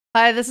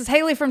Hi, this is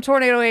Haley from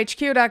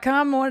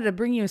TornadoHQ.com. I wanted to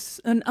bring you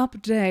an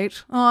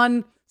update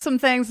on some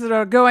things that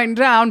are going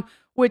down,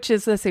 which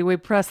is, let's see, we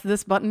press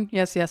this button.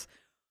 Yes, yes.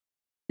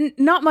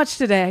 Not much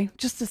today,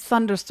 just a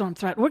thunderstorm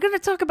threat. We're going to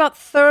talk about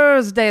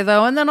Thursday,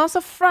 though, and then also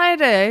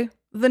Friday,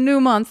 the new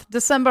month,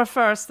 December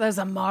 1st. There's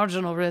a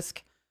marginal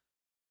risk.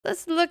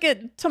 Let's look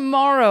at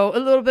tomorrow a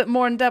little bit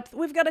more in depth.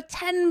 We've got a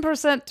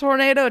 10%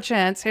 tornado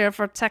chance here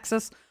for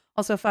Texas,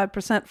 also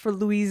 5% for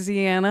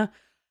Louisiana.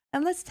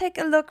 And let's take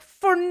a look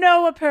for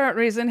no apparent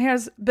reason.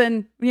 Here's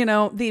been,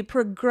 the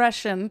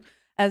progression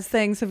as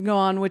things have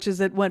gone, which is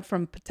it went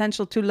from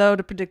potential too low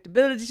to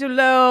predictability too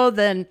low.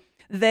 Then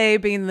they,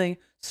 being the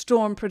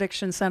Storm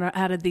Prediction Center,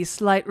 added the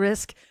slight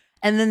risk.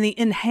 And then the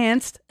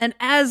enhanced. And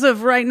as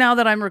of right now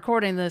that I'm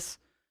recording this,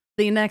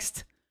 the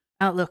next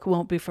outlook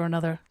won't be for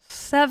another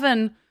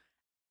 7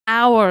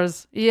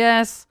 hours.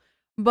 Yes,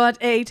 but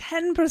a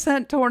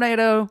 10%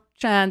 tornado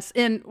chance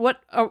in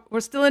we're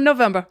still in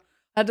November.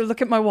 I had to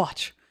look at my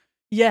watch.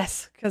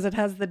 Yes, because it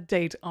has the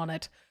date on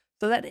it.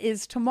 So that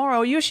is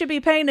tomorrow. You should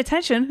be paying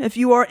attention if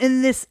you are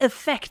in this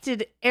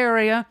affected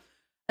area.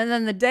 And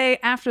then the day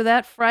after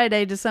that,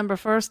 Friday, December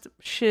 1st,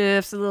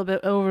 shifts a little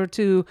bit over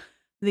to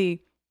the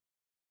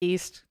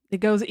east. It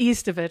goes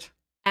east of it.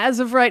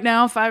 As of right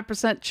now,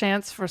 5%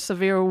 chance for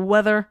severe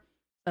weather.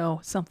 So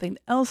something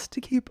else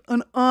to keep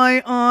an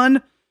eye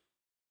on.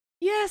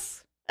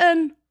 Yes,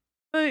 and,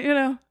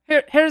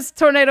 here's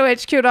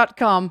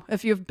TornadoHQ.com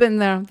if you've been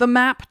there. The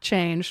map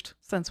changed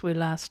since we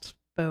last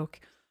spoke.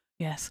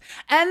 Yes.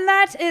 And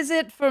that is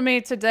it for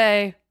me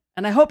today.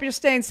 And I hope you're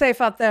staying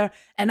safe out there.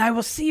 And I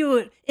will see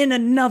you in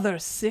another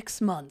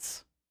 6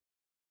 months.